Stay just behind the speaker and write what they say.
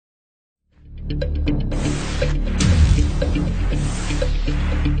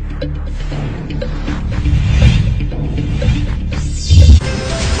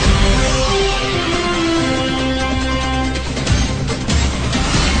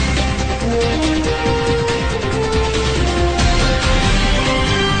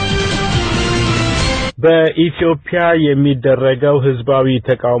በኢትዮጵያ የሚደረገው ህዝባዊ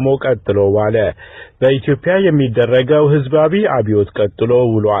ተቃውሞ ቀጥሎ ዋለ። በኢትዮጵያ የሚደረገው ህዝባዊ አብዮት ቀጥሎ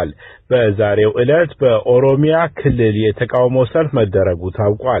ውሏል። በዛሬው ዕለት በኦሮሚያ ክልል የተቃውሞ ሰልፍ መደረጉ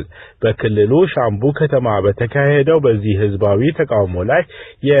ታውቋል። በክልሉ ሻምቡ ከተማ በተካሄደው በዚህ ህዝባዊ ተቃውሞ ላይ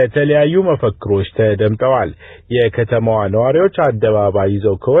የተለያዩ መፈክሮች ተደምጠዋል። የከተማዋ ነዋሪዎች አደባባይ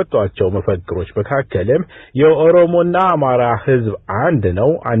ይዘው ከወጧቸው መፈክሮች መካከልም የኦሮሞና አማራ ህዝብ አንድ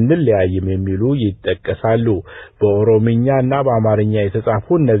ነው፣ አንለያይም የሚሉ ይጠቀሳሉ። በኦሮምኛና በአማርኛ የተጻፉ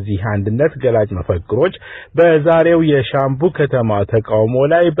እነዚህ አንድነት ገላጭ መፈክሮች በዛሬው የሻምቡ ከተማ ተቃውሞ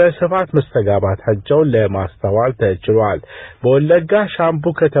ላይ በስፋት መስተጋባታቸውን ለማስተዋል ተችሏል። በወለጋ ሻምቡ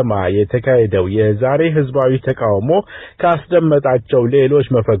ከተማ የተካሄደው የዛሬ ህዝባዊ ተቃውሞ ካስደመጣቸው ሌሎች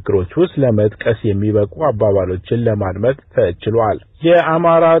መፈክሮች ውስጥ ለመጥቀስ የሚበቁ አባባሎችን ለማድመጥ ተችሏል።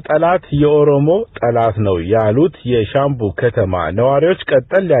 የአማራ ጠላት የኦሮሞ ጠላት ነው ያሉት የሻምቡ ከተማ ነዋሪዎች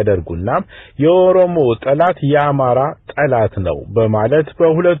ቀጠል ያደርጉና የኦሮሞ ጠላት የአማራ ጠላት ነው በማለት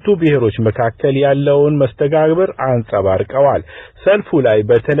በሁለቱ ብሔሮች መካከል ያለውን መስተጋብር አንጸባርቀዋል። ሰልፉ ላይ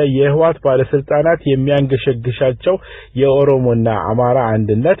በተለይ የህወሓት ባለስልጣናት የሚያንገሸግሻቸው የኦሮሞና አማራ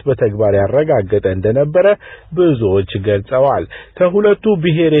አንድነት በተግባር ያረጋገጠ እንደነበረ ብዙዎች ገልጸዋል። ከሁለቱ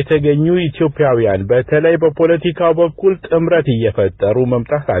ብሔር የተገኙ ኢትዮጵያውያን በተለይ በፖለቲካው በኩል ጥምረት እየፈጠሩ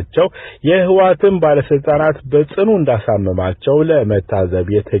መምጣታቸው የህወሓትን ባለስልጣናት በጽኑ እንዳሳመማቸው ለመታዘብ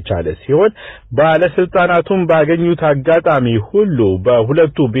የተቻለ ሲሆን ባለስልጣናቱም ባገኙት አጋጣሚ ሁሉ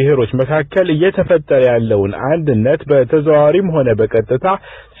በሁለቱ ብሔሮች መካከል እየተፈጠረ ያለውን አንድነት በተዘዋዋሪም ሆነ በቀጥታ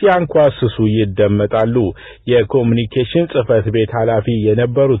ሲያንኳስሱ ይደመጣሉ። የኮሙኒኬሽን ጽህፈት ቤት ኃላፊ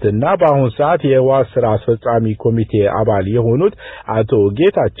የነበሩትና በአሁን ሰዓት የህወሓት ስራ አስፈጻሚ ኮሚቴ አባል የሆኑት አቶ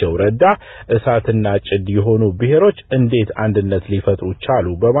ጌታቸው ረዳ እሳትና ጭድ የሆኑ ብሔሮች እንዴት አንድነት ሊፈጥሩ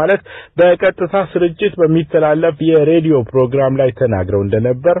ቻሉ በማለት በቀጥታ ስርጭት በሚተላለፍ የሬዲዮ ፕሮግራም ላይ ተናግረው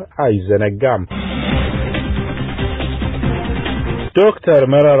እንደነበር አይዘነጋም። ዶክተር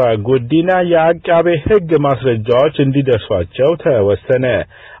መረራ ጉዲና የአቃቤ ህግ ማስረጃዎች እንዲደርሷቸው ተወሰነ።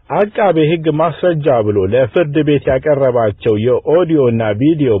 አቃቤ ህግ ማስረጃ ብሎ ለፍርድ ቤት ያቀረባቸው የኦዲዮና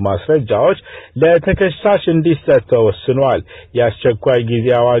ቪዲዮ ማስረጃዎች ለተከሳሽ እንዲሰጥ ተወስኗል። የአስቸኳይ ጊዜ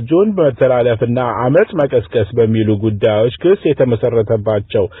አዋጁን በተላለፍና አመጽ መቀስቀስ በሚሉ ጉዳዮች ክስ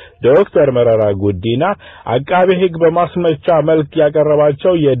የተመሰረተባቸው ዶክተር መረራ ጉዲና አቃቤ ህግ በማስመቻ መልክ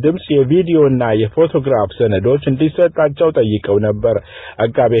ያቀረባቸው የድምጽ የቪዲዮና የፎቶግራፍ ሰነዶች እንዲሰጣቸው ጠይቀው ነበር።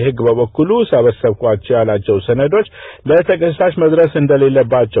 አቃቤ ህግ በበኩሉ ሰበሰብኳቸው ያላቸው ሰነዶች ለተከሳሽ መድረስ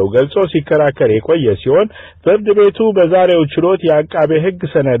እንደሌለባቸው ገልጾ ሲከራከር የቆየ ሲሆን ፍርድ ቤቱ በዛሬው ችሎት የአቃቤ ህግ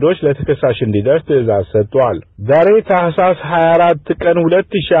ሰነዶች ለተከሳሽ እንዲደርስ ትዕዛዝ ሰጥቷል። ዛሬ ታህሳስ 24 ቀን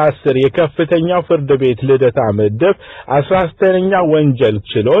 2010 የከፍተኛው ፍርድ ቤት ልደታ ምድብ 19ኛ ወንጀል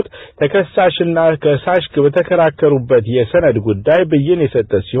ችሎት ተከሳሽና ከሳሽ በተከራከሩበት የሰነድ ጉዳይ ብይን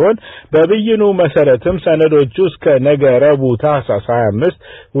የሰጠ ሲሆን በብይኑ መሰረትም ሰነዶቹ እስከ ነገ ረቡዕ ታህሳስ 25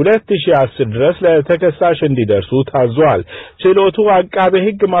 2010 ድረስ ለተከሳሽ እንዲደርሱ ታዟል። ችሎቱ አቃቤ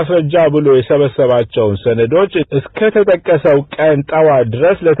ህግ ማስረጃ ብሎ የሰበሰባቸውን ሰነዶች እስከ ተጠቀሰው ቀን ጠዋት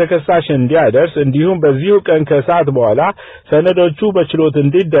ድረስ ለተከሳሽ እንዲያደርስ እንዲሁም በዚሁ ቀን ከሰዓት በኋላ ሰነዶቹ በችሎት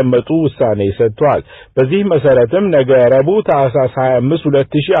እንዲደመጡ ውሳኔ ሰጥቷል። በዚህ መሰረትም ነገ ረቡዕ ታህሳስ 25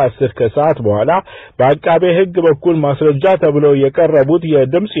 2010 ከሰዓት በኋላ በአቃቤ ህግ በኩል ማስረጃ ተብለው የቀረቡት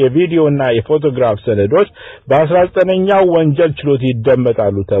የድምጽ የቪዲዮና የፎቶግራፍ ሰነዶች በ19ኛው ወንጀል ችሎት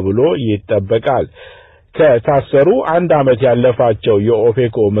ይደመጣሉ ተብሎ ይጠበቃል። ከታሰሩ 1 ዓመት ያለፋቸው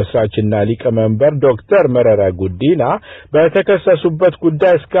የኦፌኮ መስራችና ሊቀመንበር ዶክተር መረራ ጉዲና በተከሰሱበት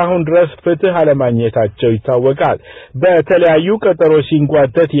ጉዳይ እስካሁን ድረስ ፍትህ አለማግኘታቸው ይታወቃል። በተለያዩ ቀጠሮች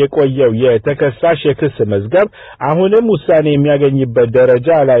ሲንጓተት የቆየው የተከሳሽ የክስ መዝገብ አሁንም ውሳኔ የሚያገኝበት ደረጃ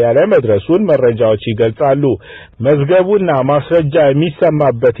ላይ ያለመድረሱን መረጃዎች ይገልጻሉ። መዝገቡና ማስረጃ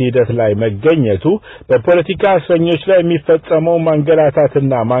የሚሰማበት ሂደት ላይ መገኘቱ በፖለቲካ እስረኞች ላይ የሚፈጸመው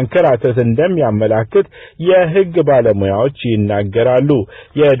ማንገላታትና ማንከራተት እንደሚያመላክት የህግ ባለሙያዎች ይናገራሉ።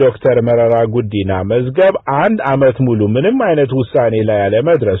 የዶክተር መረራ ጉዲና መዝገብ 1 ዓመት ሙሉ ምንም አይነት ውሳኔ ላይ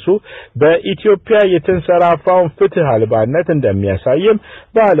ያለመድረሱ በኢትዮጵያ የተንሰራፋውን ፍትህ አልባነት እንደሚያሳይም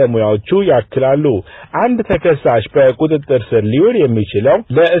ባለሙያዎቹ ያክላሉ። አንድ ተከሳሽ በቁጥጥር ስር ሊውል የሚችለው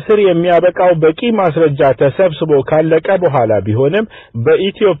ለእስር የሚያበቃው በቂ ማስረጃ ተሰብስቦ ካለቀ በኋላ ቢሆንም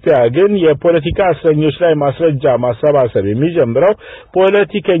በኢትዮጵያ ግን የፖለቲካ እስረኞች ላይ ማስረጃ ማሰባሰብ የሚጀምረው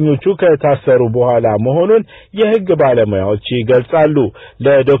ፖለቲከኞቹ ከታሰሩ በኋላ መሆኑን የህግ ባለሙያዎች ይገልጻሉ።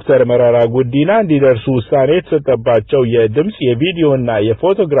 ለዶክተር መረራ ጉዲና እንዲደርሱ ውሳኔ የተሰጠባቸው የድምጽ የቪዲዮና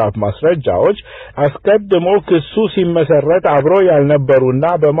የፎቶግራፍ ማስረጃዎች አስቀድሞ ክሱ ሲመሰረት አብሮ ያልነበሩና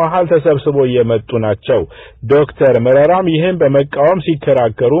በመሃል ተሰብስበው የመጡ ናቸው። ዶክተር መረራም ይህን በመቃወም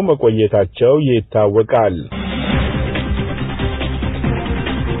ሲከራከሩ መቆየታቸው ይታወቃል።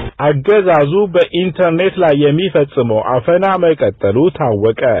 አገዛዙ በኢንተርኔት ላይ የሚፈጽመው አፈና መቀጠሉ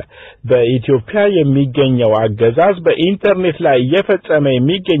ታወቀ። በኢትዮጵያ የሚገኘው አገዛዝ በኢንተርኔት ላይ እየፈጸመ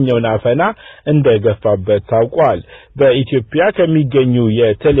የሚገኘውን አፈና እንደገፋበት ታውቋል። በኢትዮጵያ ከሚገኙ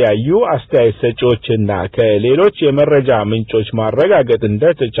የተለያዩ አስተያየት ሰጪዎችና ከሌሎች የመረጃ ምንጮች ማረጋገጥ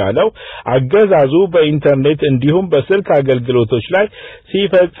እንደተቻለው አገዛዙ በኢንተርኔት እንዲሁም በስልክ አገልግሎቶች ላይ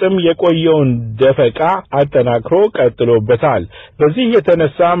ሲፈጽም የቆየውን ደፈቃ አጠናክሮ ቀጥሎበታል። በዚህ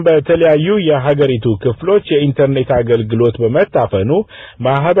የተነሳም በተለያዩ የሀገሪቱ ክፍሎች የኢንተርኔት አገልግሎት በመታፈኑ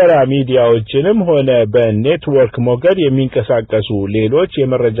ማህበራዊ ሚዲያዎችንም ሆነ በኔትወርክ ሞገድ የሚንቀሳቀሱ ሌሎች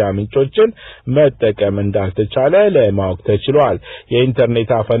የመረጃ ምንጮችን መጠቀም እንዳልተቻለ ለማወቅ ተችሏል።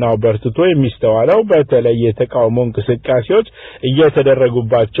 የኢንተርኔት አፈናው በርትቶ የሚስተዋለው በተለይ የተቃውሞ እንቅስቃሴዎች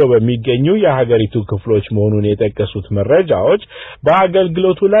እየተደረጉባቸው በሚገኙ የሀገሪቱ ክፍሎች መሆኑን የጠቀሱት መረጃዎች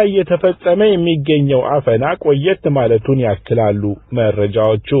በአገልግሎቱ ላይ እየተፈጸመ የሚገኘው አፈና ቆየት ማለቱን ያክላሉ።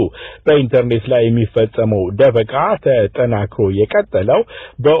 መረጃዎቹ በኢንተርኔት ላይ የሚፈጸመው ደፈቃ ተጠናክሮ የቀጠለው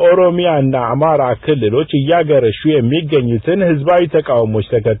በኦሮሚያና አማራ ክልሎች እያገረሹ የሚገኙትን ህዝባዊ ተቃውሞች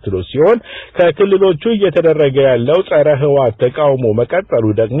ተከትሎ ሲሆን ከክልሎቹ እየተደረገ ያለው ጸረ ህወሓት ተቃውሞ መቀጠሉ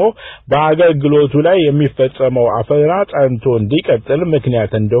ደግሞ በአገልግሎቱ ላይ የሚፈጸመው አፈና ጸንቶ እንዲቀጥል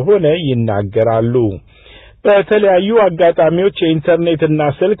ምክንያት እንደሆነ ይናገራሉ። በተለያዩ አጋጣሚዎች የኢንተርኔትና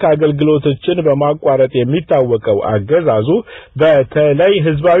ስልክ አገልግሎቶችን በማቋረጥ የሚታወቀው አገዛዙ በተለይ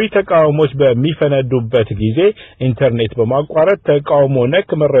ህዝባዊ ተቃውሞች በሚፈነዱበት ጊዜ ኢንተርኔት በማቋረጥ ተቃውሞ ነክ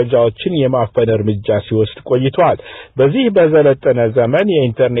መረጃዎችን የማፈን እርምጃ ሲወስድ ቆይቷል። በዚህ በዘለጠነ ዘመን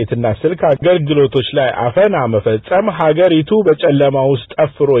የኢንተርኔትና ስልክ አገልግሎቶች ላይ አፈና መፈጸም ሀገሪቱ በጨለማ ውስጥ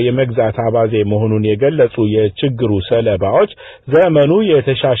ጠፍሮ የመግዛት አባዜ መሆኑን የገለጹ የችግሩ ሰለባዎች ዘመኑ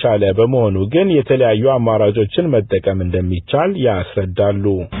የተሻሻለ በመሆኑ ግን የተለያዩ አማራጮችን መጠቀም እንደሚቻል ያስረዳሉ።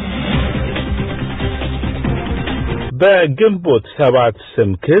 በግንቦት 7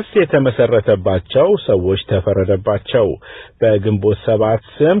 ስም ክስ የተመሰረተባቸው ሰዎች ተፈረደባቸው። በግንቦት 7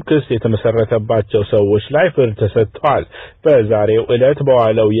 ስም ክስ የተመሰረተባቸው ሰዎች ላይ ፍርድ ተሰጥቷል። በዛሬው ዕለት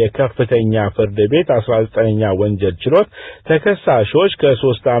በዋለው የከፍተኛ ፍርድ ቤት 19ኛ ወንጀል ችሎት ተከሳሾች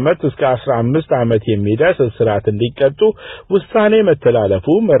ከ3 ዓመት እስከ 15 ዓመት የሚደርስ እስራት እንዲቀጡ ውሳኔ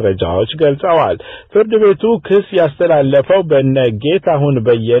መተላለፉ መረጃዎች ገልጸዋል። ፍርድ ቤቱ ክስ ያስተላለፈው በነጌታሁን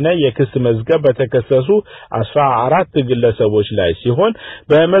በየነ የክስ መዝገብ በተከሰሱ 14 ግለሰቦች ላይ ሲሆን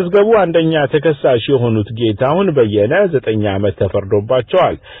በመዝገቡ አንደኛ ተከሳሽ የሆኑት ጌታሁን በየነ 9 ዓመት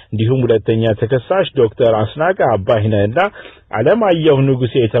ተፈርዶባቸዋል። እንዲሁም ሁለተኛ ተከሳሽ ዶክተር አስናቀ አባይነህና አለማየሁ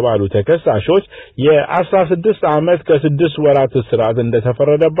ንጉሴ የተባሉ ተከሳሾች የ16 ዓመት ከ6 ወራት እስራት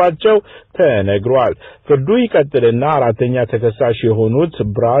እንደተፈረደባቸው ተነግሯል። ፍርዱ ይቀጥልና አራተኛ ተከሳሽ የሆኑት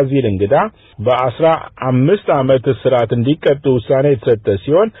ብራዚል እንግዳ በ15 ዓመት እስራት እንዲቀጡ ውሳኔ የተሰጠ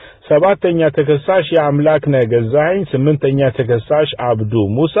ሲሆን ሰባተኛ ተከሳሽ የአምላክ ነገዛኝ፣ 8ኛ ተከሳሽ አብዱ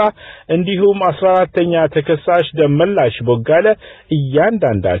ሙሳ እንዲሁም 14ኛ ተከሳሽ ደመላሽ ቦጋለ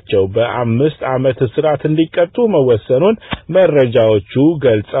እያንዳንዳቸው በ5 ዓመት እስራት እንዲቀጡ መወሰኑን መረጃዎቹ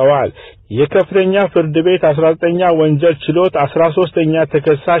ገልጸዋል። የከፍተኛ ፍርድ ቤት 19ኛ ወንጀል ችሎት 13ኛ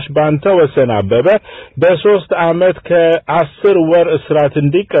ተከሳሽ ባንተ ወሰን አበበ በ3 ዓመት ከ10 ወር እስራት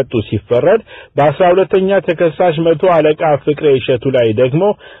እንዲቀጡ ሲፈረድ በ12ኛ ተከሳሽ 100 አለቃ ፍቅሬ እሸቱ ላይ ደግሞ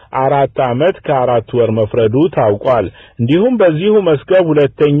 4 ዓመት ከ4 ወር መፍረዱ ታውቋል። እንዲሁም በዚሁ መስገብ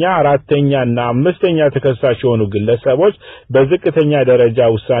ሁለተኛ፣ አራተኛና 5ኛ ተከሳሽ የሆኑ ግለሰቦች በዝቅተኛ ደረጃ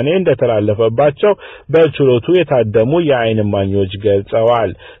ውሳኔ እንደተላለፈባቸው በችሎቱ የታደሙ የዓይን እማኞች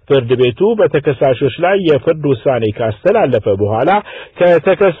ገልጸዋል። ፍርድ ቤቱ በተከሳሾች ላይ የፍርድ ውሳኔ ካስተላለፈ በኋላ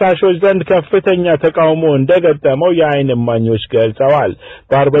ከተከሳሾች ዘንድ ከፍተኛ ተቃውሞ እንደገጠመው የዓይን እማኞች ገልጸዋል።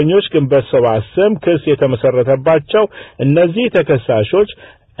 በአርበኞች ግንቦት 7 ስም ክስ የተመሰረተባቸው እነዚህ ተከሳሾች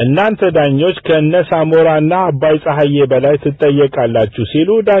እናንተ ዳኞች ከነሳሞራና አባይ ፀሐዬ በላይ ትጠየቃላችሁ ሲሉ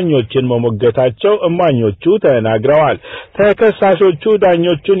ዳኞችን መሞገታቸው እማኞቹ ተናግረዋል። ተከሳሾቹ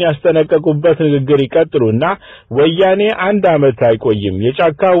ዳኞቹን ያስጠነቀቁበት ንግግር ይቀጥሉና ወያኔ 1 ዓመት አይቆይም፣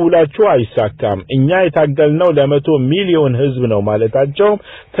 የጫካ ውላችሁ አይሳካም፣ እኛ የታገልነው ለ100 ሚሊዮን ህዝብ ነው ማለታቸው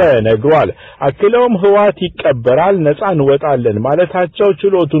ተነግሯል። አክለውም ህወሓት ይቀበራል፣ ነፃ እንወጣለን ማለታቸው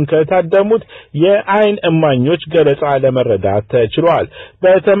ችሎቱን ከታደሙት የዓይን እማኞች ገለጻ ለመረዳት ተችሏል።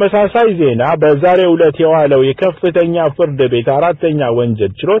 በተመሳሳይ ዜና በዛሬው ዕለት የዋለው የከፍተኛ ፍርድ ቤት አራተኛ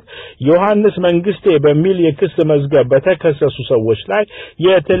ወንጀል ችሎት ዮሐንስ መንግስቴ በሚል የክስ መዝገብ በተከሰሱ ሰዎች ላይ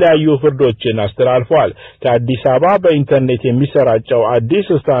የተለያዩ ፍርዶችን አስተላልፏል። ከአዲስ አበባ በኢንተርኔት የሚሰራጨው አዲስ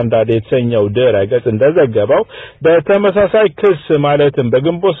ስታንዳርድ የተሰኘው ድረ-ገጽ እንደዘገበው በተመሳሳይ ክስ ማለትም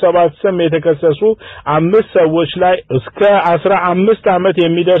በግንቦት 7 ስም የተከሰሱ 5 ሰዎች ላይ እስከ 15 ዓመት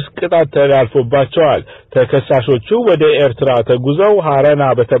የሚደርስ ቅጣት ተላልፎባቸዋል። ተከሳሾቹ ወደ ኤርትራ ተጉዘው ሐረና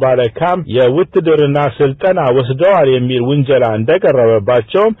በተባለ ካምፕ የውትድርና ስልጠና ወስደዋል የሚል ውንጀላ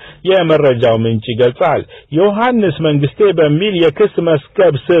እንደቀረበባቸው የመረጃው ምንጭ ይገልጻል። ዮሐንስ መንግስቴ በሚል የክስ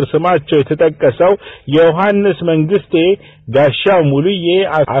መዝገብ ስር ስማቸው የተጠቀሰው ዮሐንስ መንግስቴ፣ ጋሻው ሙሉዬ፣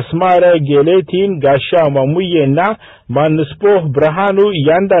 አስማረ ጌሌቲን፣ ጋሻው ማሙዬና ማንስፖህ ብርሃኑ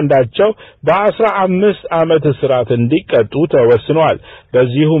እያንዳንዳቸው በ15 ዓመት እስራት እንዲቀጡ ተወስኗል።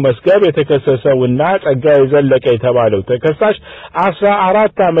 በዚሁ መዝገብ የተከሰሰውና ጸጋዬ ዘለቀ የተባለው ተከሳሽ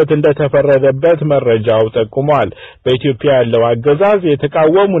 14 ዓመት እንደተፈረደበት መረጃው ጠቁሟል። በኢትዮጵያ ያለው አገዛዝ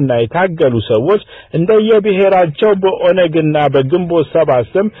የተቃወሙና የታገሉ ሰዎች እንደየብሔራቸው በኦነግና በግንቦት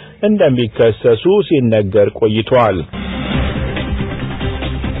 7 ስም እንደሚከሰሱ ሲነገር ቆይቷል።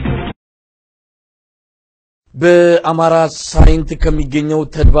 በአማራ ሳይንት ከሚገኘው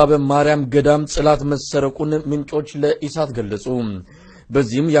ተድባበ ማርያም ገዳም ጽላት መሰረቁን ምንጮች ለኢሳት ገለጹ።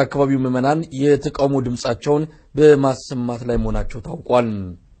 በዚህም የአካባቢው ምዕመናን የተቃውሞ ድምጻቸውን በማሰማት ላይ መሆናቸው ታውቋል።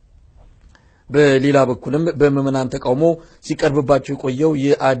 በሌላ በኩልም በምዕመናን ተቃውሞ ሲቀርብባቸው የቆየው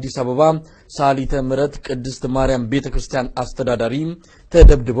የአዲስ አበባ ሳሊተ ምሕረት ቅድስት ማርያም ቤተክርስቲያን አስተዳዳሪ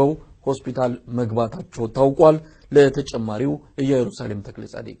ተደብድበው ሆስፒታል መግባታቸው ታውቋል። ለተጨማሪው ኢየሩሳሌም ተክለ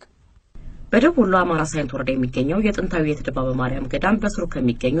ጻዲቅ በደቡብ ወሎ አማራ ሳይንት ወረዳ የሚገኘው የጥንታዊ የተድባበ ማርያም ገዳም በስሩ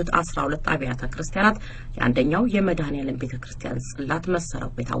ከሚገኙት 12 አብያተ ክርስቲያናት የአንደኛው የመድኃኔዓለም ቤተክርስቲያን ጽላት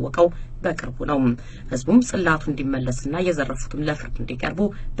መሰረቁ የታወቀው በቅርቡ ነው። ህዝቡም ጽላቱ እንዲመለስና የዘረፉትም ለፍርድ እንዲቀርቡ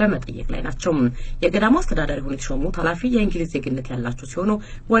በመጠየቅ ላይ ናቸው። የገዳሙ አስተዳዳሪ ሆነው የተሾሙት ኃላፊ የእንግሊዝ ዜግነት ያላቸው ሲሆኑ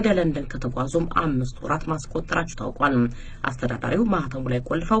ወደ ለንደን ከተጓዙም 5 ወራት ማስቆጠራቸው ታውቋል። አስተዳዳሪው ማህተሙ ላይ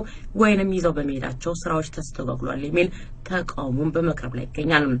ቆልፈው ወይንም ይዘው በመሄዳቸው ስራዎች ተስተጓጉሏል የሚል ተቃውሞም በመቅረብ ላይ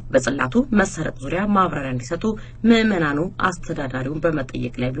ይገኛል። በጽላቱ መሰረቅ ዙሪያ ማብራሪያ እንዲሰጡ ምዕመናኑ አስተዳዳሪውን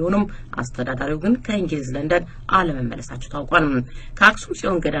በመጠየቅ ላይ ቢሆኑም አስተዳዳሪው ግን ከእንግሊዝ ለንደን አለመመለሳቸው ታውቋል። ከአክሱም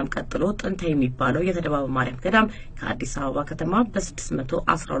ጽዮን ገዳም ቀጥሎ ጥንታዊ የሚባለው የተድባበ ማርያም ገዳም ከአዲስ አበባ ከተማ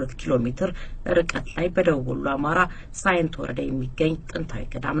በ612 ኪሎ ሜትር ርቀት ላይ በደቡብ ወሎ አማራ ሳይንት ወረዳ የሚገኝ ጥንታዊ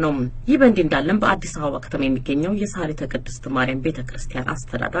ገዳም ነው። ይህ በእንዲህ እንዳለም በአዲስ አበባ ከተማ የሚገኘው የሳሊተ ቅድስት ማርያም ቤተክርስቲያን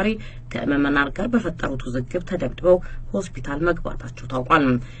አስተዳዳሪ ከምዕመናን ጋር በፈጠሩት ውዝግብ ተደብድበው ሆስፒታል መግባታቸው ታውቋል።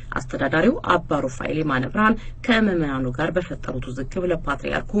 አስተዳዳሪው አባ ሩፋኤል ማነብራን ከምዕመናኑ ጋር በፈጠሩት ውዝግብ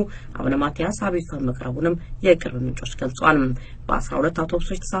ለፓትርያርኩ አቡነ ማትያስ አቤቱታ መቅረቡንም የቅርብ ምንጮች ገልጸዋል። በ12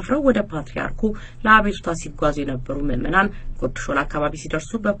 አውቶቡሶች ተሳፍረው ወደ ፓትርያርኩ ለአቤቱታ ሲጓዙ የነበሩ ምዕመናን ጉርድሾላ አካባቢ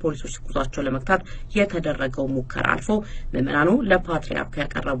ሲደርሱ በፖሊሶች ጉዟቸው ለመግታት የተደረገው ሙከራ አልፎ ምዕመናኑ ለፓትርያርኩ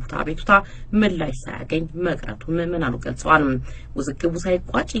ያቀረቡት አቤቱታ ምላሽ ሳያገኝ መቅረቱ ምዕመናኑ ገልጸዋል። ውዝግቡ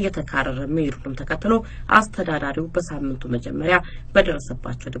ሳይቋጭ እየተካረረ መሄዱንም ተከትሎ አስተዳዳሪው በሳምንቱ መጀመሪያ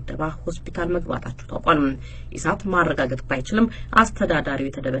በደረሰባቸው ድብደባ ሆስፒታል መግባታቸው ታውቋል። ኢሳት ማረጋገጥ ባይችልም አስተዳዳሪው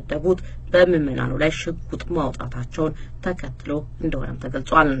የተደበደቡት በምዕመናኑ ላይ ሽጉጥ ማውጣታቸውን ተከትሎ እንደሆነም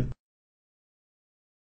ተገልጿል።